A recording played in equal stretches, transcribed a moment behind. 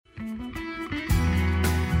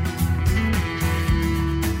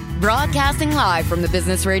Broadcasting live from the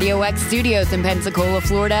Business Radio X studios in Pensacola,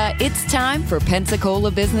 Florida, it's time for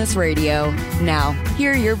Pensacola Business Radio. Now,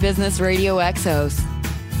 here are your Business Radio X hosts.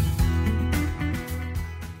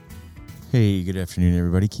 Hey, good afternoon,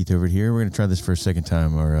 everybody. Keith over here. We're going to try this for a second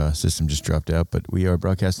time. Our system just dropped out, but we are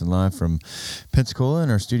broadcasting live from Pensacola in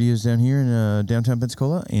our studios down here in downtown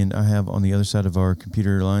Pensacola. And I have on the other side of our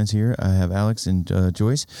computer lines here, I have Alex and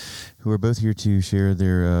Joyce, who are both here to share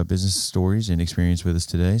their business stories and experience with us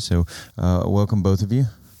today. So welcome, both of you.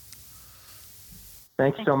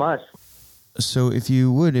 Thanks so much. So if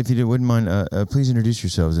you wouldn't mind, please introduce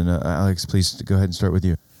yourselves. And Alex, please go ahead and start with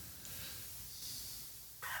you.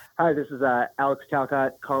 Hi, this is Alex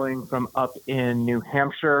Talcott calling from up in New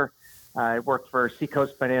Hampshire. I work for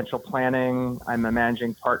Seacoast Financial Planning. I'm a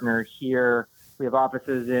managing partner here. We have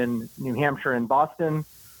offices in New Hampshire and Boston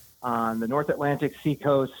on the North Atlantic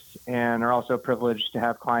Seacoast, and are also privileged to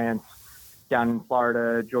have clients down in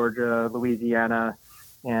Florida, Georgia, Louisiana,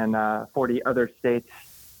 and 40 other states.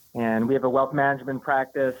 And we have a wealth management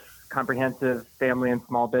practice, comprehensive family and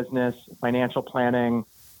small business, financial planning,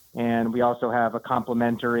 and we also have a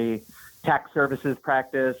complementary tax services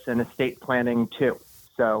practice and estate planning too.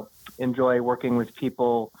 So enjoy working with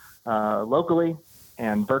people locally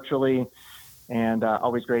and virtually, and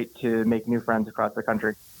always great to make new friends across the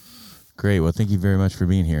country. Great. Well, thank you very much for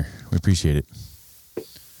being here. We appreciate it.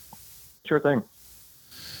 Sure thing.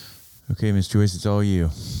 Okay, Ms. Joyce, it's all you.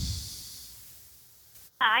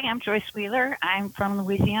 Hi, I'm Joyce Wheeler. I'm from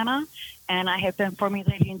Louisiana, and I have been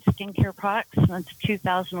formulating skincare products since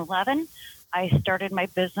 2011. I started my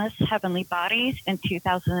business, Heavenly Bodies, in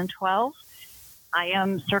 2012. I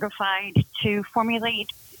am certified to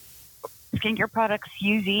formulate skincare products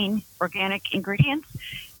using organic ingredients.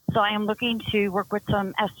 So I am looking to work with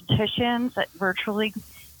some estheticians virtually,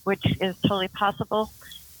 which is totally possible.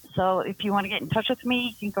 So if you want to get in touch with me,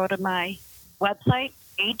 you can go to my website,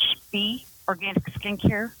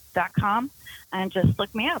 hborganicskincare.com, and just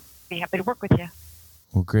look me up. Be happy to work with you.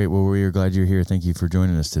 Well, great. Well, we are glad you're here. Thank you for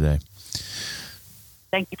joining us today.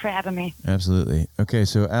 Thank you for having me. Absolutely. Okay,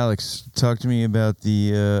 so Alex, talk to me about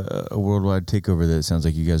the worldwide takeover that it sounds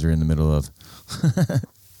like you guys are in the middle of.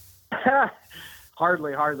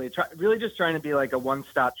 Hardly. Really just trying to be like a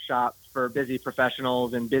one-stop shop for busy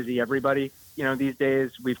professionals and busy everybody. You know, these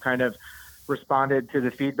days we've kind of responded to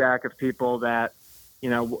the feedback of people that, you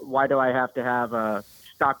know, why do I have to have a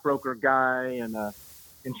stockbroker guy and a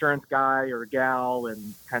insurance guy or gal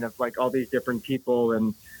and kind of like all these different people.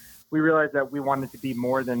 And we realized that we wanted to be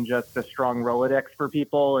more than just a strong Rolodex for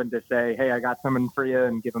people and to say, hey, I got someone for you,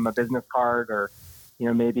 and give them a business card or, you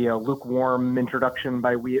know, maybe a lukewarm introduction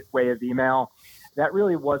by way of email. That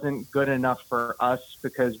really wasn't good enough for us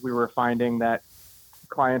because we were finding that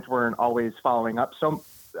clients weren't always following up to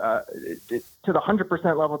the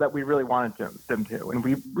 100% level that we really wanted them to. And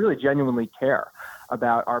we really genuinely care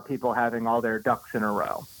about our people having all their ducks in a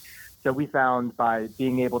row. So we found by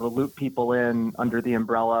being able to loop people in under the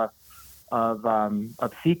umbrella of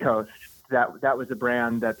Seacoast, that was a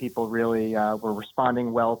brand that people really were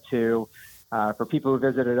responding well to. For people who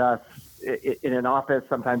visited us in an office,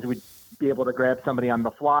 sometimes we'd be able to grab somebody on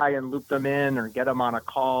the fly and loop them in or get them on a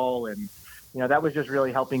call. And, you know, that was just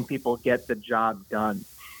really helping people get the job done.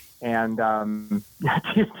 And to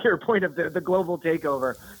your point of the global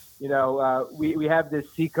takeover, you know, we have this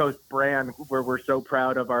Seacoast brand where we're so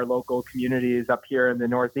proud of our local communities up here in the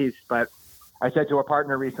Northeast. But I said to a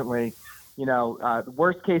partner recently, you know, the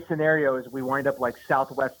worst case scenario is we wind up like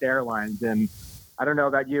Southwest Airlines. And I don't know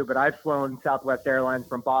about you, but I've flown Southwest Airlines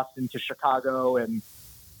from Boston to Chicago, and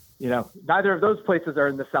you know, neither of those places are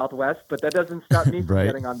in the Southwest, but that doesn't stop me from Right.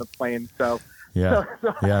 getting on the plane. So Yeah,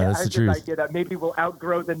 that's the truth. I get that maybe we'll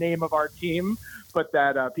outgrow the name of our team, but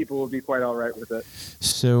that people will be quite all right with it.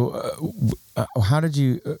 So how did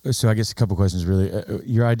you, so I guess a couple questions really.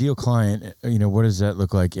 Your ideal client, you know, what does that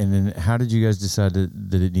look like? And then how did you guys decide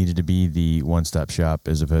that it needed to be the one-stop shop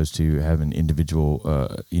as opposed to having individual,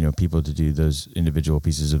 you know, people to do those individual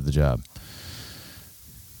pieces of the job?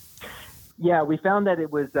 Yeah, we found that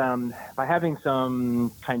it was by having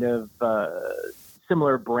some kind of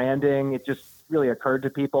similar branding, it just really occurred to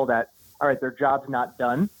people that, all right, their job's not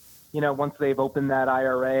done. You know, once they've opened that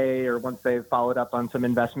IRA or once they've followed up on some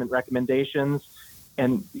investment recommendations,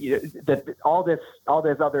 and you know, that all this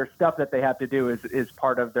other stuff that they have to do is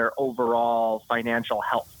part of their overall financial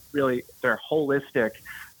health, really their holistic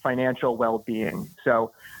financial well-being.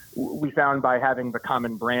 So we found by having the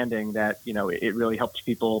common branding that, you know, it really helps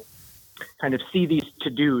people kind of see these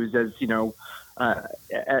to-dos as, you know,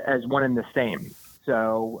 as one and the same.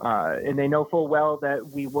 So, and they know full well that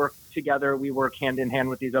we work together, we work hand in hand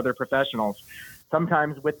with these other professionals.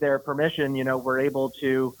 Sometimes with their permission, we're able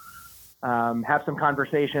to have some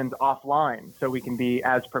conversations offline so we can be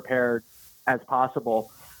as prepared as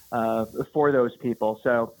possible for those people.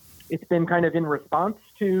 So it's been kind of in response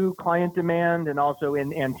to client demand and also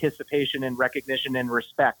in anticipation and recognition and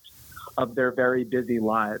respect of their very busy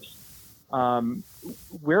lives.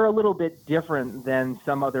 We're a little bit different than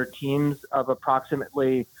some other teams of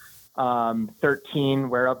approximately 13,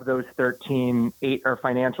 where of those 13, 8 are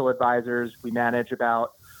financial advisors. We manage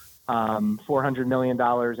about $400 million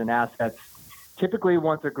in assets. Typically,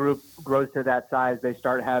 once a group grows to that size, they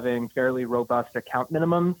start having fairly robust account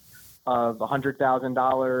minimums of $100,000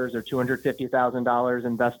 or $250,000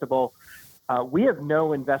 investable. We have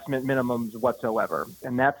no investment minimums whatsoever,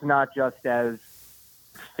 and that's not just as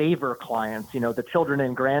favor clients, the children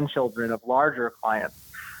and grandchildren of larger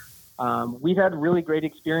clients. We've had really great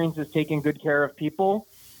experiences taking good care of people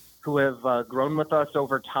who have grown with us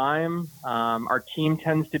over time. Our team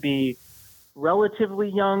tends to be relatively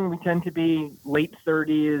young. We tend to be late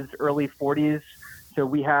 30s, early 40s. So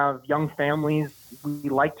we have young families. We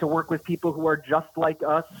like to work with people who are just like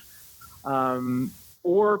us,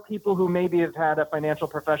 or people who maybe have had a financial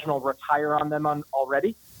professional retire on them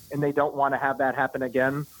already, and they don't want to have that happen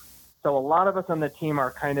again. So a lot of us on the team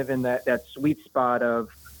are kind of in that sweet spot of,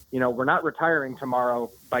 we're not retiring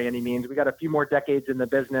tomorrow by any means. We got a few more decades in the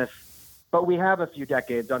business, but we have a few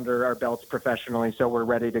decades under our belts professionally, so we're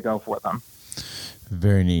ready to go for them.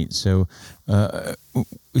 Very neat. So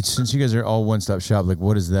since you guys are all one-stop shop,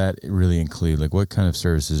 what does that really include? What kind of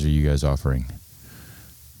services are you guys offering?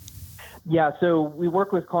 Yeah, so we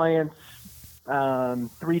work with clients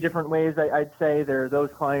 3 different ways, I'd say. There are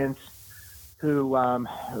those clients who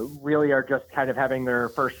really are just kind of having their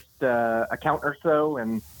first account or so,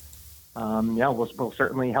 and we'll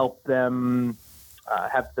certainly help them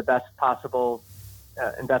have the best possible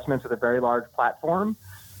investments with a very large platform.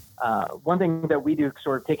 One thing that we do,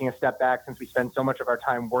 sort of taking a step back, since we spend so much of our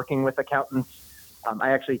time working with accountants,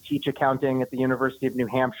 I actually teach accounting at the University of New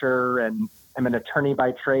Hampshire, and I'm an attorney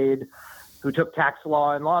by trade who took tax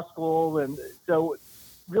law in law school. And so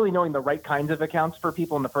really knowing the right kinds of accounts for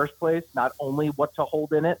people in the first place, not only what to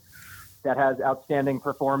hold in it that has outstanding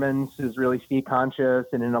performance, is really fee conscious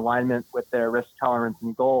and in alignment with their risk tolerance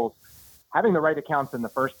and goals. Having the right accounts in the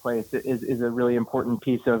first place is a really important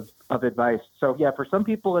piece of advice. So yeah, for some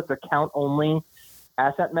people, it's account only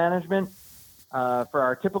asset management. For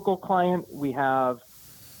our typical client, we have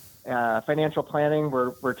financial planning.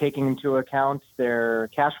 We're taking into account their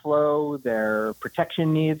cash flow, their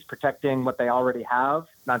protection needs, protecting what they already have,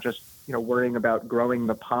 not just worrying about growing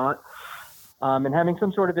the pot, and having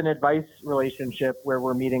some sort of an advice relationship where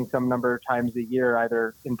we're meeting some number of times a year,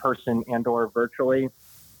 either in person and or virtually.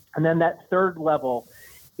 And then that third level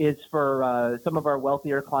is for some of our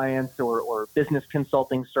wealthier clients or business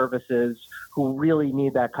consulting services who really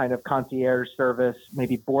need that kind of concierge service,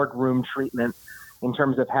 maybe boardroom treatment, in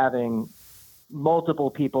terms of having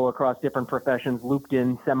multiple people across different professions looped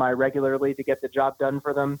in semi-regularly to get the job done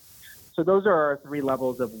for them. So those are our 3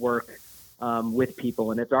 levels of work with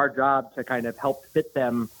people, and it's our job to kind of help fit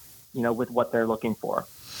them, with what they're looking for.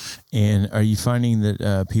 And are you finding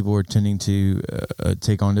that people are tending to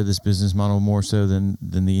take onto this business model more so than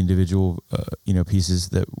the individual, pieces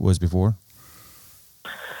that was before?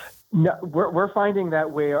 No, we're finding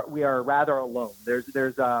that we are rather alone.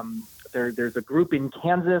 There's a group in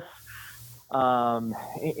Kansas, and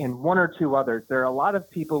 1 or 2 others. There are a lot of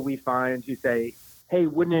people we find who say, "Hey,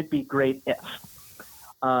 wouldn't it be great if?"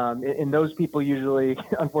 And those people usually,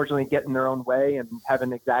 unfortunately, get in their own way and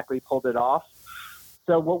haven't exactly pulled it off.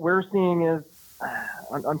 So what we're seeing is,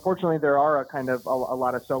 unfortunately, there are a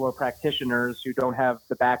lot of solo practitioners who don't have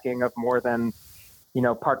the backing of more than,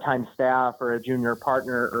 part-time staff or a junior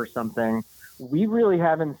partner or something. We really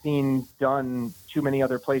haven't seen done too many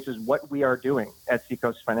other places what we are doing at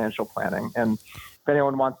Seacoast Financial Planning. And if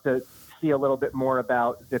anyone wants to see a little bit more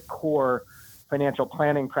about the core financial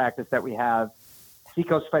planning practice that we have,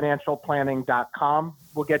 seacoastfinancialplanning.com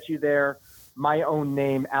will get you there. My own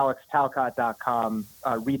name, alextalcott.com,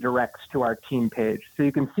 redirects to our team page. So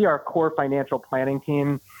you can see our core financial planning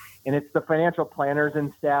team, and it's the financial planners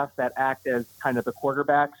and staff that act as kind of the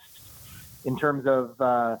quarterbacks in terms of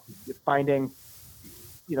finding,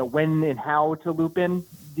 when and how to loop in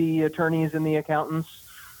the attorneys and the accountants.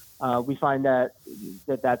 We find that's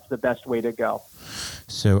the best way to go.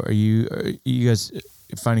 So are you guys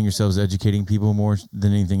finding yourselves educating people more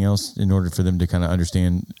than anything else in order for them to kind of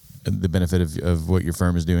understand the benefit of what your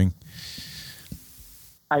firm is doing?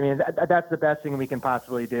 I mean, that's the best thing we can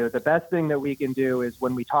possibly do. The best thing that we can do is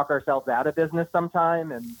when we talk ourselves out of business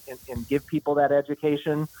sometime and give people that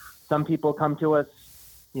education. Some people come to us,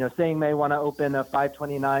 saying they want to open a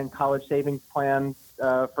 529 college savings plan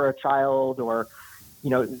for a child, or,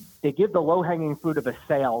 they give the low-hanging fruit of a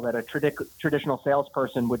sale that a traditional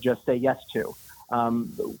salesperson would just say yes to.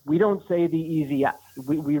 We don't say the easy yes.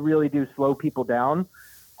 We really do slow people down,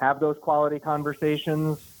 have those quality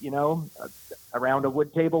conversations, around a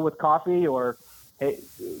wood table with coffee or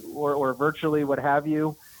virtually, what have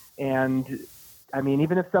you. And I mean,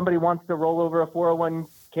 even if somebody wants to roll over a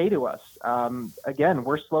 401k to us, again,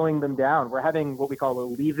 we're slowing them down. We're having what we call a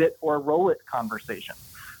leave it or roll it conversation,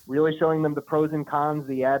 really showing them the pros and cons,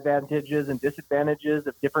 the advantages and disadvantages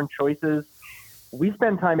of different choices. We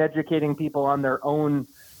spend time educating people on their own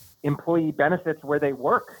employee benefits where they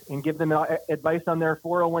work and give them advice on their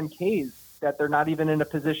 401ks that they're not even in a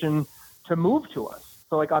position to move to us.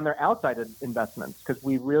 So like on their outside investments, because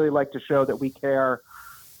we really like to show that we care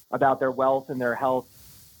about their wealth and their health,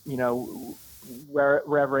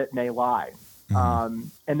 wherever it may lie. Mm-hmm.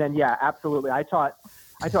 And then, yeah, absolutely. I taught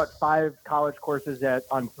 5 college courses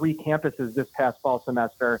on 3 campuses this past fall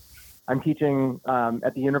semester. I'm teaching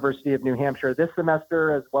at the University of New Hampshire this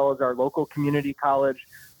semester, as well as our local community college.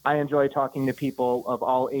 I enjoy talking to people of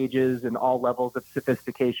all ages and all levels of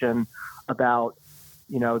sophistication about,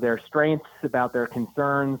 their strengths, about their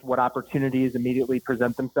concerns, what opportunities immediately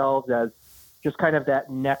present themselves as just kind of that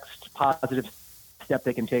next positive step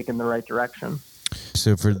they can take in the right direction.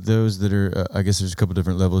 So for those that are, I guess there's a couple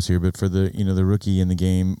different levels here, but for the, the rookie in the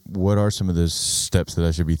game, what are some of those steps that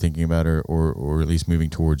I should be thinking about or at least moving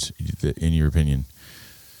towards, in your opinion?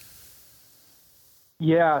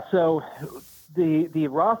 Yeah, so the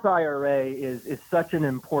Roth IRA is such an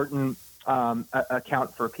important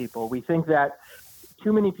account for people. We think that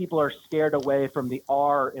too many people are scared away from the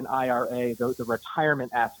R in IRA, the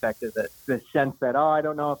retirement aspect of it, the sense that, I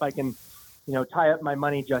don't know if I can, tie up my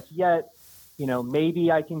money just yet.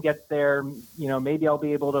 Maybe I can get there. Maybe I'll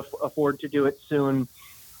be able to afford to do it soon.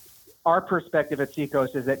 Our perspective at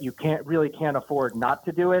Seacoast is that you can't afford not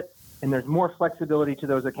to do it. And there's more flexibility to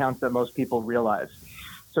those accounts than most people realize.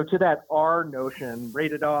 So to that R notion,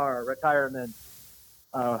 rated R, retirement,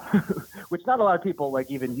 which not a lot of people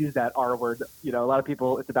even use that R word. A lot of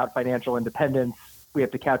people, it's about financial independence. We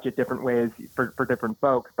have to couch it different ways for different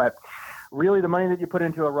folks. But really the money that you put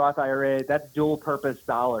into a Roth IRA, that's dual purpose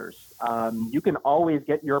dollars. You can always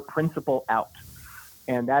get your principal out.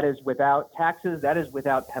 And that is without taxes, that is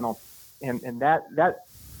without penalty. And that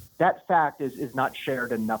fact is not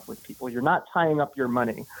shared enough with people. You're not tying up your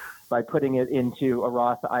money by putting it into a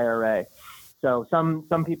Roth IRA. So some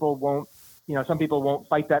people won't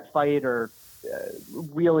fight that fight or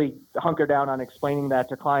really hunker down on explaining that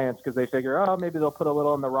to clients because they figure, maybe they'll put a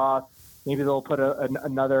little in the Roth, maybe they'll put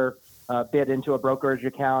another bid into a brokerage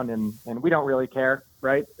account, and we don't really care,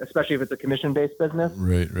 right? Especially if it's a commission-based business.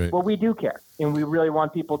 Right. Well, we do care, and we really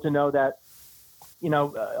want people to know that,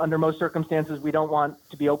 under most circumstances, we don't want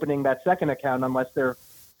to be opening that second account unless they're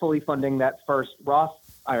fully funding that first Roth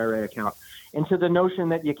IRA account. And so the notion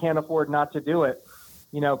that you can't afford not to do it,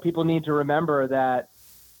 people need to remember that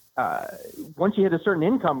once you hit a certain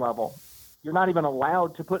income level, you're not even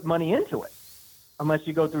allowed to put money into it unless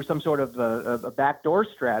you go through some sort of a backdoor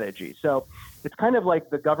strategy. So it's kind of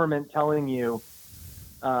like the government telling you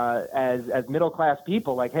as middle-class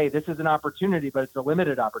people, like, hey, this is an opportunity, but it's a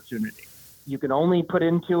limited opportunity. You can only put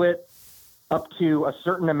into it up to a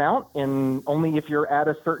certain amount and only if you're at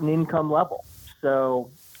a certain income level. So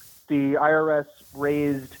the IRS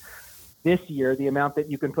raised this year the amount that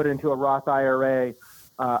you can put into a Roth IRA,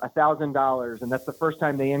 $1,000, and that's the first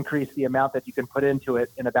time they increased the amount that you can put into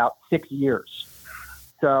it in about 6 years.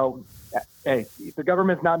 So, hey, the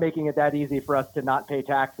government's not making it that easy for us to not pay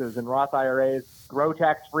taxes, and Roth IRAs grow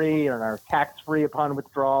tax-free and are tax-free upon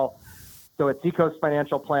withdrawal. So at Seacoast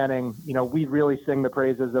Financial Planning, we really sing the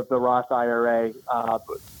praises of the Roth IRA,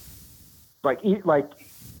 like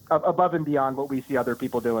above and beyond what we see other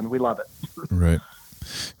people doing. We love it. Right.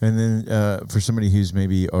 And then for somebody who's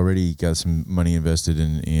maybe already got some money invested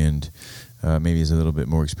and maybe is a little bit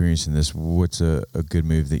more experienced in this, what's a good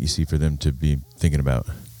move that you see for them to be thinking about?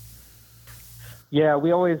 Yeah, we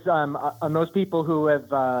always, on those people who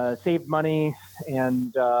have saved money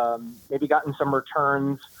and maybe gotten some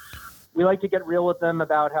returns, we like to get real with them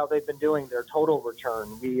about how they've been doing their total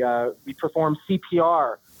return. We perform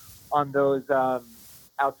CPR on those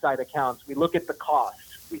outside accounts. We look at the cost.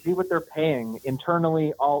 We see what they're paying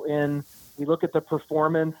internally, all in. We look at the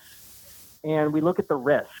performance, and we look at the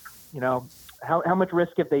risk. How much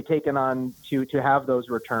risk have they taken on to have those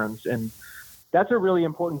returns? And that's a really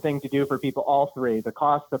important thing to do for people, all three, the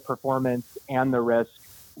cost, the performance, and the risk.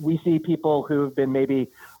 We see people who've been maybe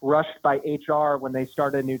rushed by HR when they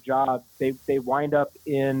start a new job. They wind up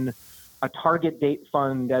in a target date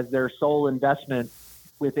fund as their sole investment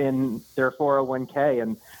within their 401k.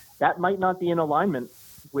 And that might not be in alignment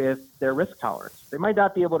with their risk tolerance. They might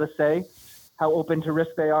not be able to say how open to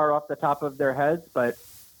risk they are off the top of their heads, but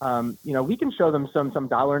we can show them some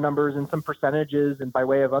dollar numbers and some percentages, and by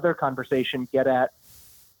way of other conversation, get at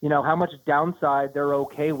how much downside they're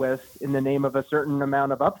okay with in the name of a certain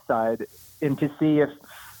amount of upside, and to see if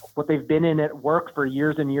what they've been in at work for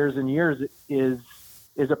years and years and years is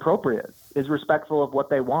appropriate, is respectful of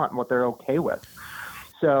what they want, what they're okay with.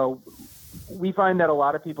 So we find that a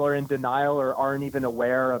lot of people are in denial or aren't even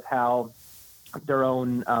aware of how their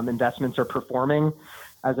own investments are performing.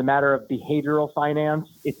 As a matter of behavioral finance,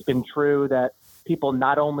 it's been true that people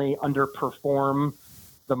not only underperform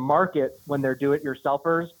the market when they're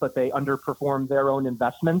do-it-yourselfers, but they underperform their own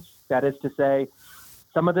investments. That is to say,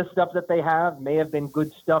 some of the stuff that they have may have been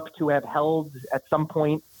good stuff to have held at some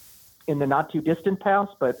point in the not-too-distant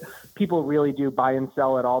past, but people really do buy and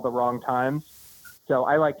sell at all the wrong times. So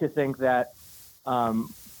I like to think that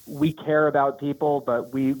we care about people,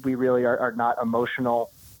 but we really are not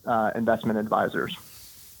emotional investment advisors.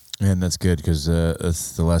 And that's good, because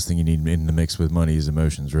that's the last thing you need in the mix with money is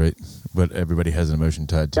emotions, right? But everybody has an emotion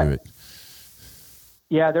tied to it.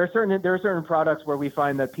 Yeah, there are certain products where we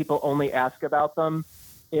find that people only ask about them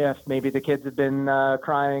if maybe the kids have been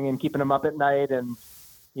crying and keeping them up at night, and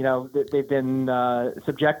they've been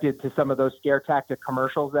subjected to some of those scare tactic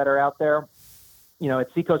commercials that are out there.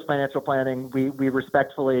 At Seacoast Financial Planning, we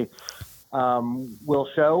respectfully will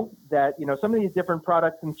show that some of these different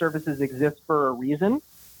products and services exist for a reason.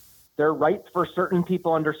 They're right for certain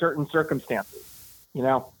people under certain circumstances,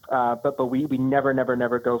 but we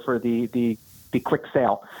never go for the quick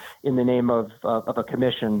sale in the name of a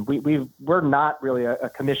commission. We're not really a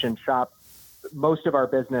commission shop. Most of our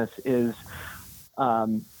business is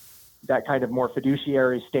that kind of more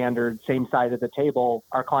fiduciary standard, same side of the table.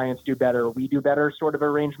 Our clients do better, we do better sort of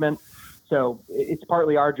arrangement. So it's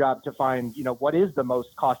partly our job to find, what is the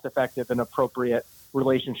most cost effective and appropriate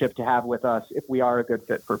relationship to have with us if we are a good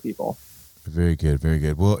fit for people. Very good, very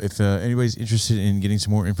good. Well, if anybody's interested in getting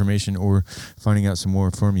some more information or finding out some more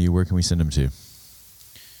from you, where can we send them to?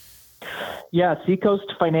 Yeah,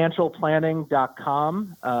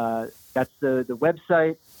 seacoastfinancialplanning.com. That's the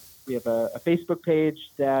website. We have a Facebook page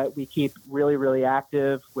that we keep really, really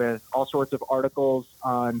active with all sorts of articles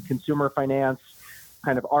on consumer finance,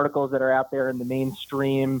 kind of articles that are out there in the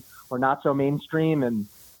mainstream or not so mainstream, and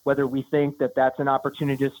whether we think that that's an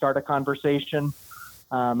opportunity to start a conversation.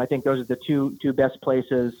 I think those are the two best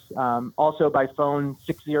places. Also by phone,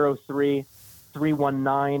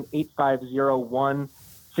 603-319-8501,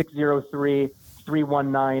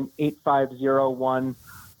 603-319-8501.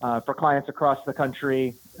 For clients across the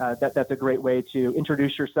country, that's a great way to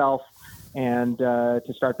introduce yourself and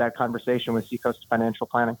to start that conversation with Seacoast Financial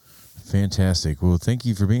Planning. Fantastic. Well, thank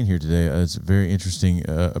you for being here today. It's a very interesting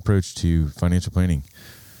approach to financial planning.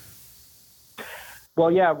 Well,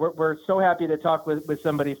 yeah, we're so happy to talk with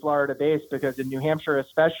somebody Florida-based, because in New Hampshire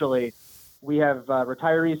especially, we have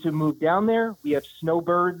retirees who move down there. We have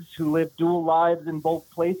snowbirds who live dual lives in both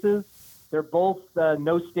places. They're both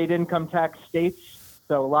no state income tax states,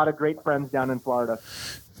 so a lot of great friends down in Florida.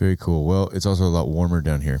 Very cool. Well, it's also a lot warmer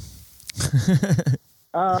down here.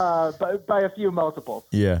 By a few multiples.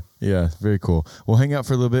 Yeah, very cool. We'll hang out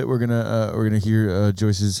for a little bit. We're gonna hear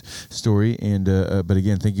Joyce's story, and but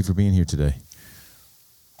again, thank you for being here today.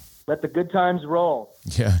 Let the good times roll.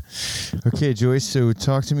 Yeah. Okay, Joyce. So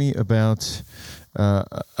talk to me about how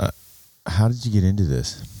did you get into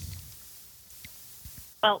this?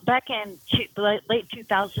 Well, back in late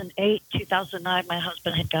 2008, 2009, my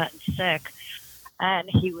husband had gotten sick, and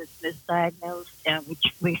he was misdiagnosed, and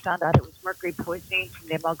we found out it was mercury poisoning from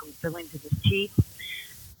the amalgam fillings in his teeth.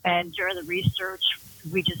 And during the research,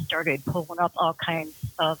 we just started pulling up all kinds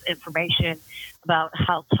of information about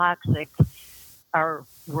how toxic our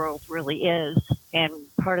world really is. And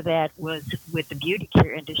part of that was with the beauty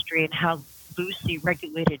care industry and how loosely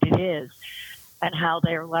regulated it is, and how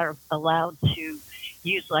they're allowed to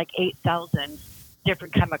use like 8,000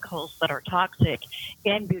 different chemicals that are toxic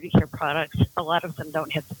in beauty care products. A lot of them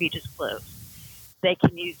don't have to be disclosed. They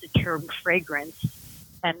can use the term fragrance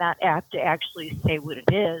and not have to actually say what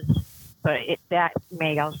it is, but that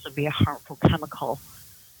may also be a harmful chemical.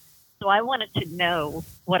 So I wanted to know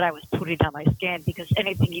what I was putting on my skin, because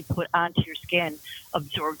anything you put onto your skin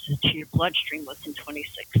absorbs into your bloodstream within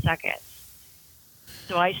 26 seconds.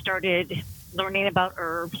 So I started learning about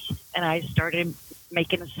herbs, and I started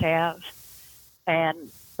making a salve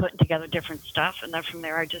and putting together different stuff. And then from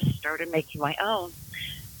there, I just started making my own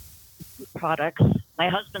products. My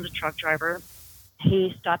husband's a truck driver.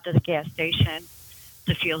 He stopped at a gas station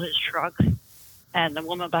to fuel his truck, and the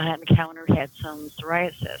woman behind the counter had some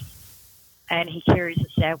psoriasis. And he carries a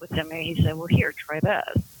salve with him, and he said, well, here, try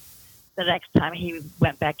this. The next time he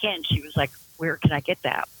went back in, she was like, where can I get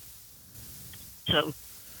that? So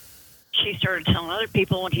she started telling other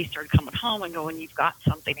people, and he started coming home and going, you've got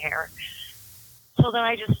something here. So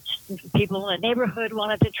then people in the neighborhood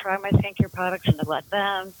wanted to try my skincare products, and I let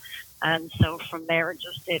them. And so from there,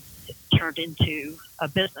 it turned into a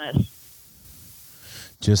business.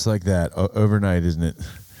 Just like that, overnight, isn't it?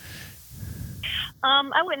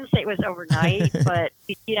 I wouldn't say it was overnight, but,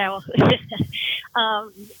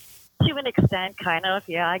 to an extent, kind of,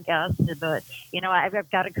 yeah, I guess. But,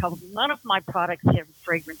 I've got a couple. None of my products have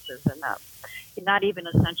fragrances in them, not even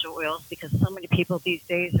essential oils, because so many people these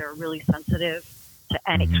days are really sensitive to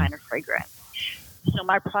any kind of fragrance. So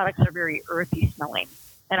my products are very earthy smelling.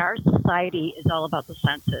 And our society is all about the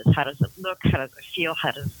senses. How does it look? How does it feel?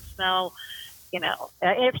 How does it smell?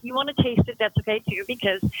 If you want to taste it, that's okay too,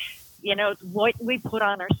 because, what we put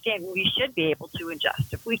on our skin, we should be able to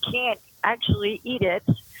ingest. If we can't actually eat it,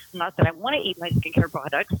 not that I want to eat my skincare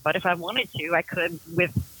products, but if I wanted to, I could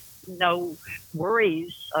with no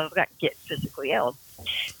worries of get physically ill.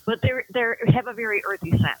 But they have a very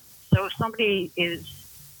earthy scent. So if somebody is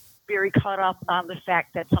very caught up on the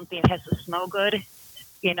fact that something has to smell good,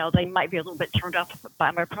 they might be a little bit turned off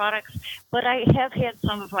by my products. But I have had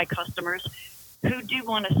some of my customers who do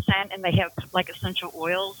want a scent, and they have like essential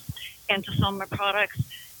oils into some of my products.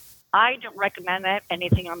 I don't recommend that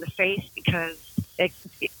anything on the face, because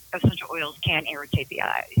essential oils can irritate the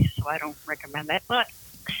eyes. So I don't recommend that. But,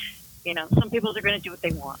 some people are going to do what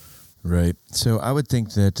they want. Right. So I would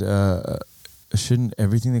think that shouldn't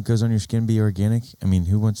everything that goes on your skin be organic? I mean,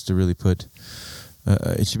 who wants to really put...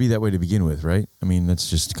 it should be that way to begin with, right? I mean, that's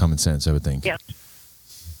just common sense, I would think. Yes.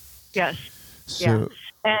 Yes. So,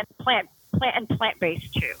 yeah. And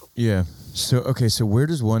plant-based too. Yeah. So where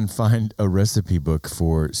does one find a recipe book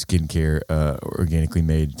for skincare organically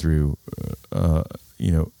made through, how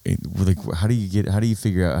do you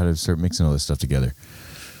figure out how to start mixing all this stuff together?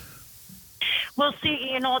 Well,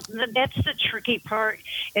 see, that's the tricky part,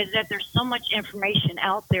 is that there's so much information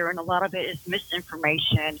out there, and a lot of it is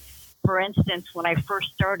misinformation. For instance, when I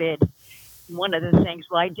first started, one of the things,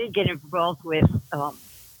 I did get involved with, I'm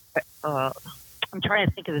trying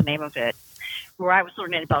to think of the name of it, where I was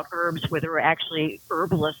learning about herbs, where there were actually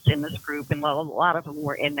herbalists in this group, and a lot of them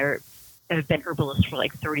were in there, have been herbalists for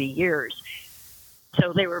like 30 years.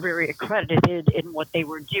 So they were very accredited in what they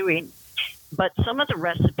were doing. But some of the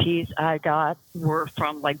recipes I got were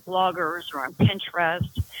from like bloggers or on Pinterest.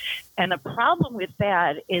 And the problem with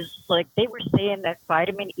that is, like, they were saying that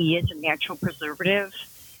vitamin E is a natural preservative,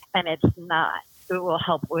 and it's not. It will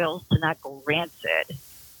help oils to not go rancid,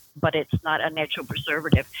 but it's not a natural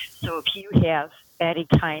preservative. So if you have any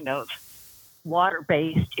kind of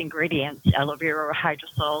water-based ingredients, aloe vera or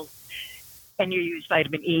hydrosol, and you use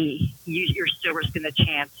vitamin E, you're still risking the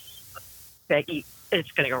chance that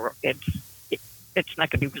it's going to go. It's not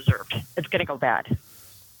going to be preserved. It's going to go bad.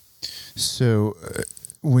 So,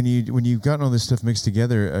 when you've gotten all this stuff mixed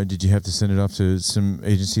together, did you have to send it off to some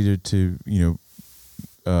agency to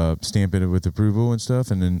stamp it with approval and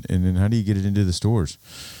stuff, and then how do you get it into the stores?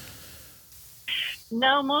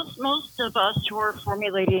 No, most of us who are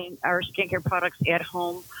formulating our skincare products at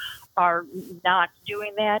home are not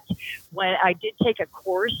doing that. When I did take a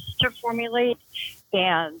course to formulate,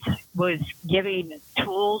 and was giving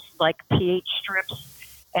tools like pH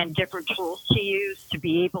strips and different tools to use to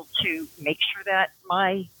be able to make sure that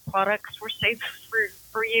my products were safe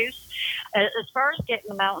for use. As far as getting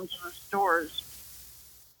them out into the stores,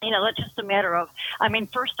 that's just a matter of,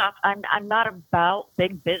 first off, I'm not about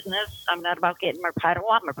big business. I'm not about I don't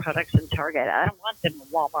want my products in Target. I don't want them in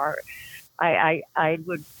Walmart. I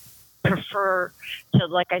would prefer to,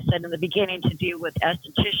 like I said in the beginning, to deal with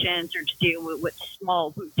estheticians or to deal with small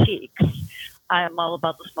boutiques. I'm all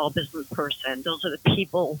about the small business person. Those are the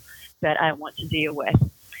people that I want to deal with.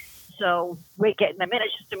 So getting them in,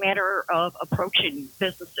 it's just a matter of approaching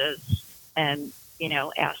businesses and,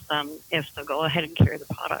 ask them if they'll go ahead and carry the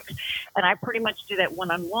product. And I pretty much do that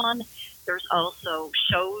one-on-one. There's also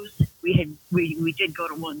shows. We did go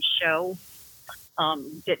to one show.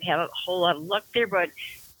 Didn't have a whole lot of luck there, but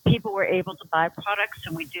people were able to buy products,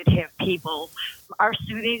 and we did have people. Our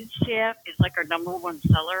soothing salve is like our number one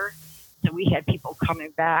seller, so we had people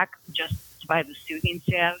coming back just to buy the soothing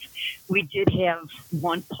salve. We did have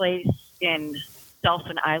one place in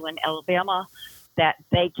Dolphin Island, Alabama, that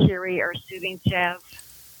they carry our soothing salve.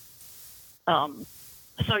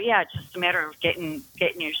 So yeah, it's just a matter of getting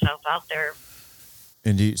yourself out there.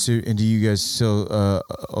 And do you guys sell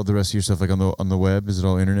all the rest of your stuff like on the web? Is it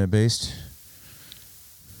all internet based?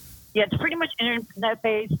 Yeah, it's pretty much internet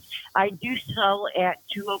based. I do sell at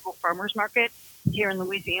 2 local farmers markets here in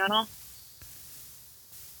Louisiana.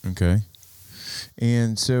 Okay.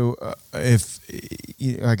 And so,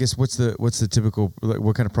 I guess what's the typical, like,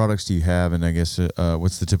 what kind of products do you have, and I guess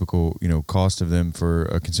what's the typical cost of them for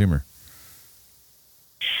a consumer?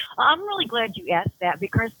 I'm really glad you asked that,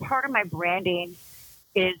 because part of my branding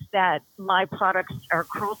is that my products are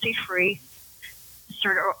cruelty-free,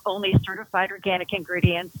 only certified organic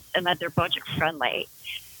ingredients, and that they're budget-friendly.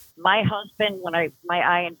 My husband, my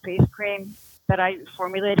eye and face cream that I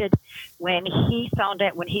formulated, when he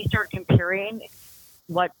started comparing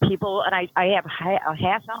what people, and I have a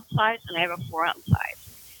half-ounce size and I have a 4-ounce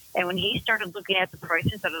size. And when he started looking at the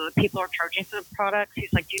prices that other people are charging for the products,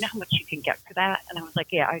 he's like, do you know how much you can get for that? And I was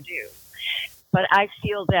like, yeah, I do. But I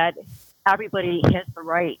feel that everybody has the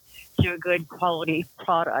right to a good quality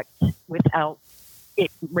product without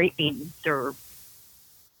it raping their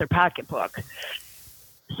pocketbook.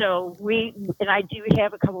 So I do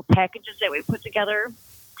have a couple packages that we put together.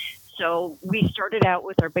 So we started out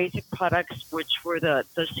with our basic products, which were the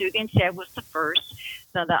soothing salve was the first,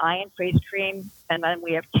 then the eye and face cream, and then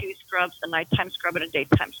we have 2 scrubs, a nighttime scrub and a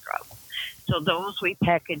daytime scrub. So those we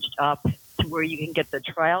packaged up to where you can get the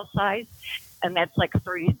trial size, and that's like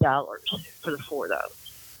 $30 for the 4 of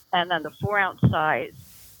those. And then the 4-ounce size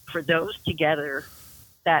for those together,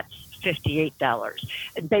 that's $58.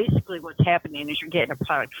 And basically what's happening is you're getting a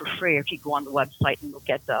product for free if you go on the website and look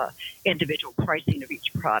at the individual pricing of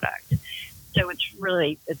each product. So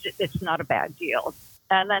it's not a bad deal.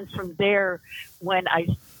 And then from there, when I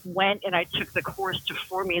went and I took the course to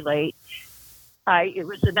formulate, it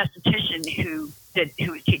was an esthetician who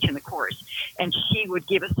was teaching the course, and she would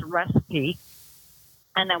give us a recipe,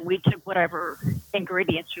 and then we took whatever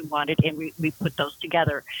ingredients we wanted and we put those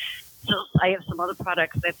together. So I have some other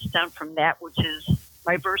products that stem from that, which is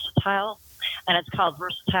my Versatile, and it's called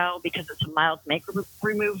Versatile because it's a mild makeup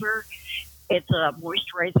remover. It's a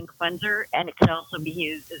moisturizing cleanser, and it can also be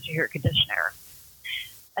used as a hair conditioner.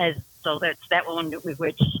 So that's that one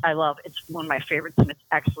which I love. It's one of my favorites, and it's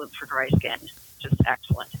excellent for dry skin, just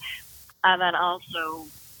excellent. And then also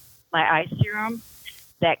my eye serum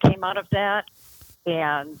that came out of that,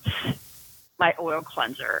 and my oil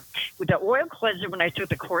cleanser. With the oil cleanser, when I took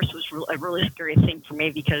the course, was a really scary thing for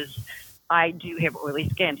me because I do have oily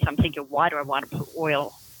skin. So I'm thinking, why do I want to put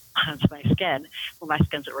oil onto my skin? Well, my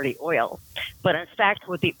skin's already oil. But in fact,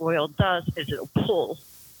 what the oil does is it'll pull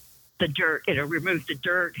the dirt. It'll remove the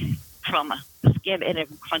dirt from the skin, and it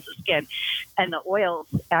cleanses the skin. And the oils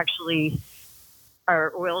actually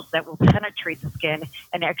are oils that will penetrate the skin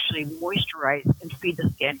and actually moisturize and feed the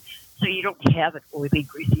skin. So you don't have an oily,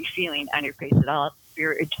 greasy feeling on your face at all.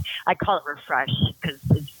 I call it refresh because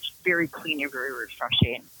it's very clean and very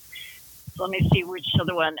refreshing. So let me see which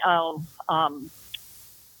other one.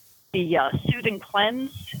 The Soothing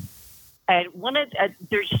Cleanse. And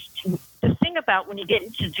there's the thing about when you get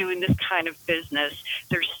into doing this kind of business,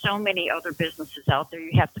 there's so many other businesses out there.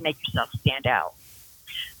 You have to make yourself stand out.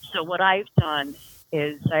 So what I've done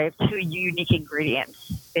is I have 2 unique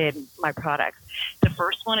ingredients in my products. The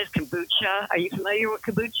first one is kombucha. Are you familiar with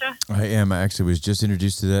kombucha? I am. I actually was just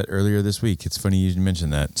introduced to that earlier this week. It's funny you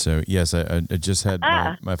mentioned that. So, yes, I just had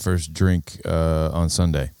my first drink on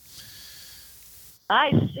Sunday.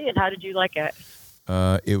 I see. And how did you like it?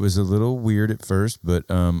 It was a little weird at first, but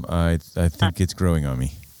I think it's growing on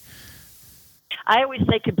me. I always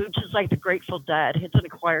say kombucha is like the Grateful Dead. It's an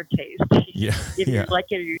acquired taste. Yeah. Either you like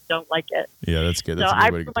it or you don't like it. Yeah, that's good. That's a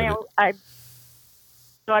good way to put it.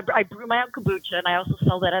 I brew my own kombucha, and I also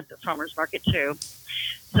sell that at the farmer's market, too.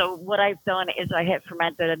 So what I've done is I have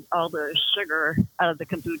fermented all the sugar out of the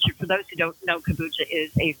kombucha. For those who don't know, kombucha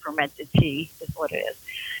is a fermented tea, is what it is.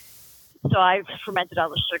 So I've fermented all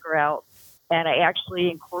the sugar out, and I actually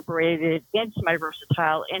incorporated it into my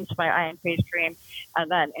Versatile, into my eye and face cream,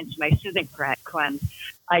 and then into my Soothing Cleanse.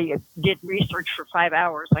 I did research for 5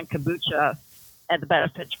 hours on kombucha and the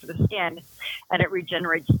benefits for the skin, and it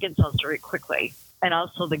regenerates skin cells very quickly. And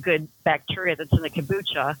also the good bacteria that's in the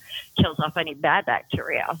kombucha kills off any bad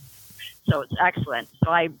bacteria. So it's excellent.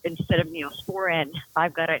 So instead of Neosporin,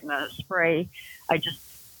 I've got it in a spray. I just,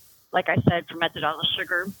 like I said, fermented all the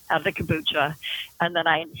sugar out of the kombucha, and then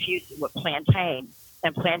I infused it with plantain.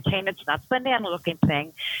 And plantain, it's not the banana-looking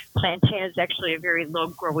thing. Plantain is actually a very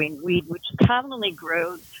low-growing weed, which commonly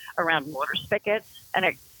grows around water spigots, and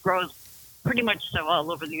it grows pretty much so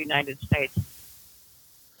all over the United States.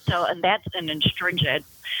 So, and that's an astringent.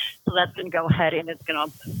 So that's going to go ahead and it's going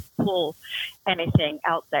to pull anything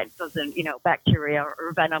out that doesn't, bacteria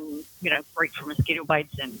or venom, great for mosquito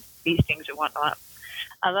bites and these things and whatnot.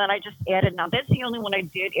 And then I just added, now that's the only one I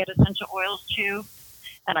did add essential oils to.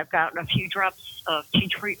 And I've got a few drops of tea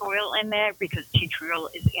tree oil in there because tea tree oil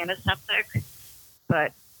is antiseptic.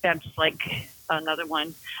 But that's like another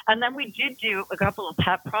one. And then we did do a couple of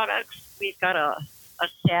pet products. We've got a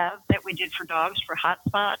salve that we did for dogs for hot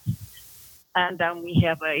spots. And then we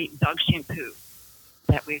have a dog shampoo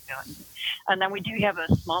that we've done. And then we do have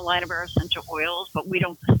a small line of our essential oils, but we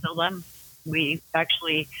don't distill them. We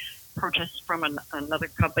actually purchased from another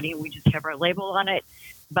company. We just have our label on it.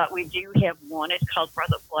 But we do have one. It's called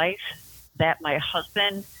Breath of Life that my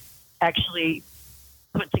husband actually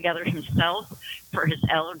put together himself for his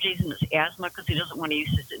allergies and his asthma because he doesn't want to use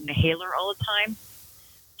his inhaler all the time.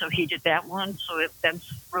 So he did that one. So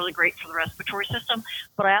that's really great for the respiratory system.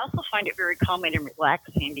 But I also find it very calming and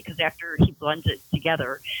relaxing because after he blends it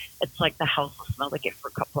together, it's like the house will smell like it for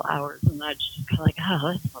a couple of hours. And that's just kind of like,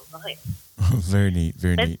 oh, that's my life. Very neat.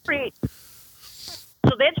 Very that's neat. Great.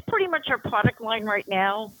 So that's pretty much our product line right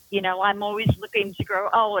now. I'm always looking to grow.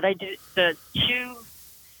 Oh, and I did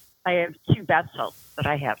I have 2 bath salts that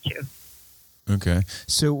I have too. Okay.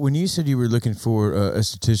 So when you said you were looking for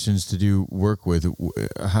estheticians to do work with,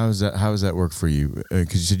 how does that work for you?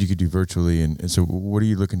 Because you said you could do virtually, and so what are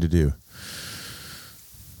you looking to do?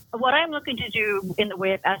 What I'm looking to do in the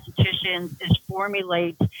way of estheticians is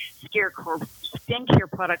formulate skincare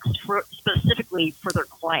products specifically for their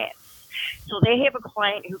clients. So they have a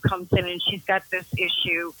client who comes in and she's got this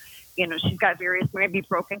issue. She's got various, maybe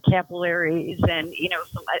broken capillaries and,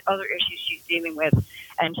 some other issues she's dealing with.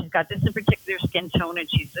 And she's got this in particular skin tone and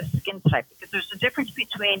she's this skin type. Because there's a difference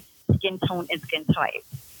between skin tone and skin type.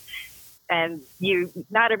 And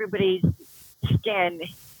not everybody's skin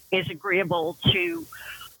is agreeable to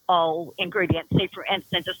all ingredients. Say, for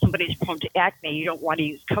instance, if somebody's prone to acne, you don't want to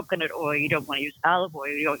use coconut oil, you don't want to use olive oil,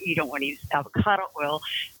 you don't want to use avocado oil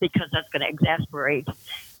because that's going to exacerbate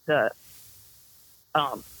the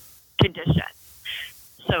condition.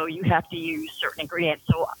 So you have to use certain ingredients.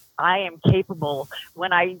 So I am capable.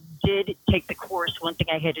 When I did take the course, one thing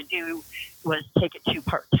I had to do was take a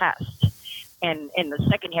 2-part test. And in the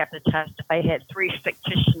second half of the test, I had 3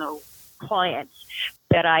 fictional clients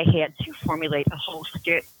that I had to formulate a whole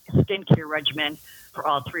skincare regimen for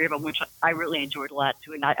all 3 of them, which I really enjoyed a lot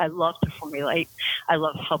doing. I love to formulate. I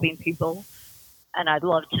love helping people. And I'd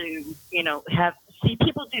love to, see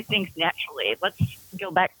people do things naturally. Let's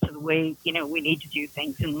go back to the way, we need to do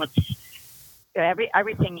things. And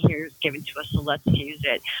everything here is given to us, so let's use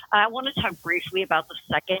it. I want to talk briefly about the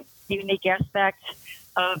second unique aspect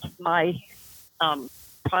of my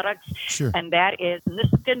products. Sure. And that is, and this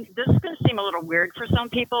is going to seem a little weird for some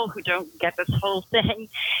people who don't get this whole thing,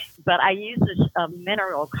 but I use this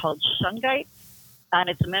mineral called shungite, and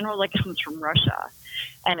it's a mineral that comes from Russia.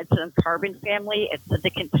 And it's in the carbon family. It said they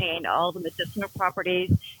contain all the medicinal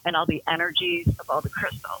properties and all the energies of all the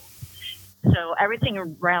crystals. So everything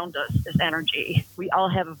around us is energy. We all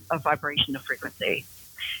have a vibration of frequency.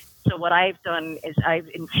 So what I've done is I've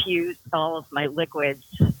infused all of my liquids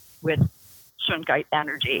with shungite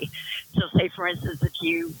energy. So say, for instance,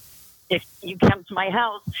 if you come to my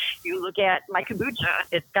house, you look at my kombucha,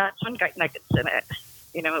 it's got shungite nuggets in it.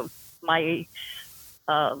 My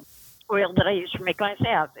oil that I use for making my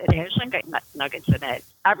salve, it has shungite nuggets in it.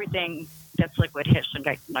 Everything that's liquid has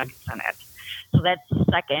shungite nuggets in it. So that's the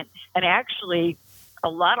second. And actually, a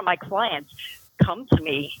lot of my clients come to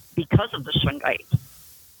me because of the shungite.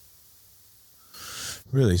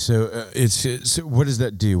 Really? So so what does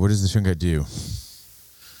that do? What does the shungite do?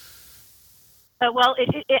 Well,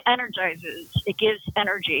 it energizes. It gives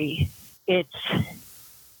energy. It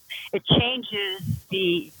changes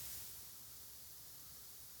the.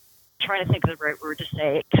 Trying to think of the right word to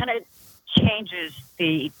say. It kind of changes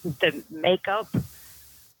the makeup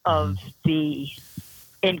of the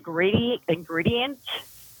ingredient.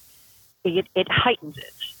 It heightens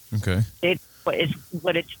it. Okay. It is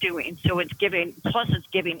what it's doing. So it's giving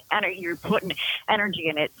energy. You're putting energy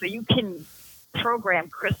in it, so you can program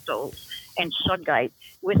crystals and shungite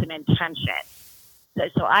with an intention.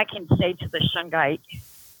 So I can say to the shungite,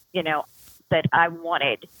 that I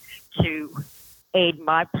wanted to aid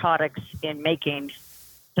my products in making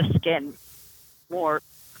the skin more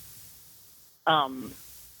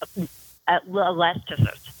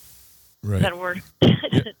elasticity. Right. Is that a word? Yeah,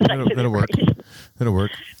 that'll work. That'll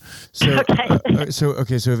work. So,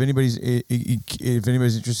 okay. So if anybody's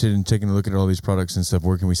interested in taking a look at all these products and stuff,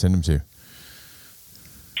 where can we send them to?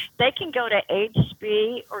 They can go to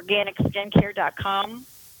hborganicskincare.com.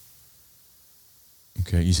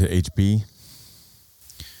 Okay, you said HB?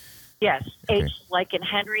 Yes, okay. H like in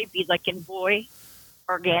Henry, B like in boy,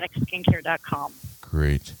 organicskincare.com.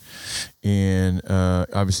 Great. And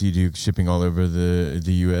obviously you do shipping all over the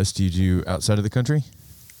U.S. Do you do outside of the country?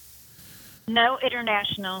 No,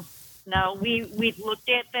 international. No, we've looked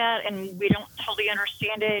at that, and we don't totally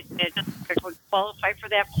understand it. It doesn't qualify for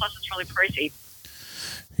that. Plus, it's really pricey.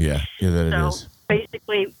 Yeah, that it is. So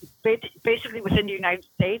basically within the United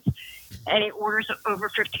States, any orders over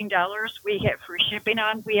 $15, we get free shipping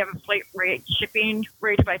on. We have a flat rate shipping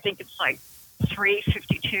rate of, I think it's like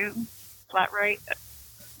 $3.52 flat rate.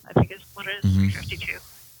 I think is what it is, $3.52.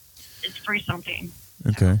 It's free something.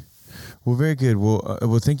 Okay. Well, very good.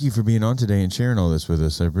 Well, thank you for being on today and sharing all this with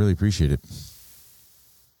us. I really appreciate it.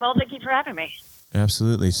 Well, thank you for having me.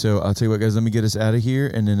 Absolutely. So I'll tell you what, guys, let me get us out of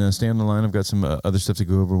here and then stay on the line. I've got some other stuff to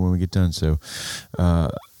go over when we get done. So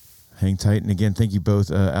hang tight. And again, thank you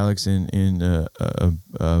both, Alex and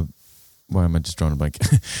why am I just drawing a blank?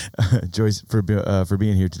 Joyce, for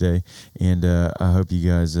being here today. And I hope you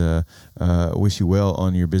guys wish you well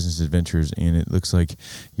on your business adventures. And it looks like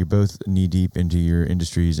you're both knee deep into your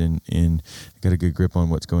industries and got a good grip on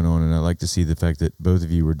what's going on. And I like to see the fact that both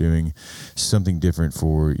of you were doing something different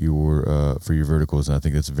for your verticals. And I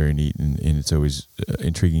think that's very neat. And it's always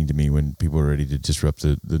intriguing to me when people are ready to disrupt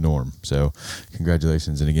the norm. So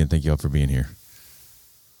congratulations. And again, thank you all for being here.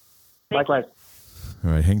 Likewise. All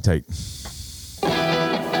right, hang tight. All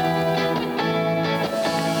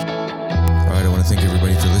right, I want to thank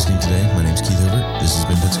everybody for listening today. My name's Keith Hilbert. This has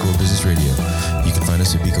been Pensacola Business Radio. You can find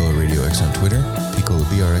us at Picola Radio X on Twitter, Picola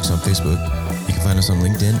BRX on Facebook. You can find us on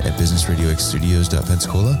LinkedIn at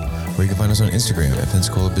businessradioxstudios.pensacola, or you can find us on Instagram at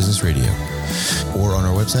Pensacola Business Radio, or on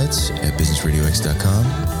our websites at businessradiox.com,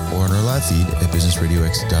 or on our live feed at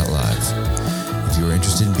businessradiox.live. If you are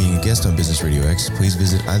interested in being a guest on Business Radio X, please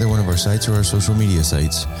visit either one of our sites or our social media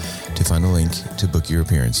sites to find a link to book your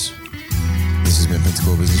appearance. This has been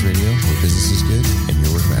Pensacola Business Radio, where business is good and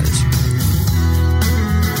your work matters.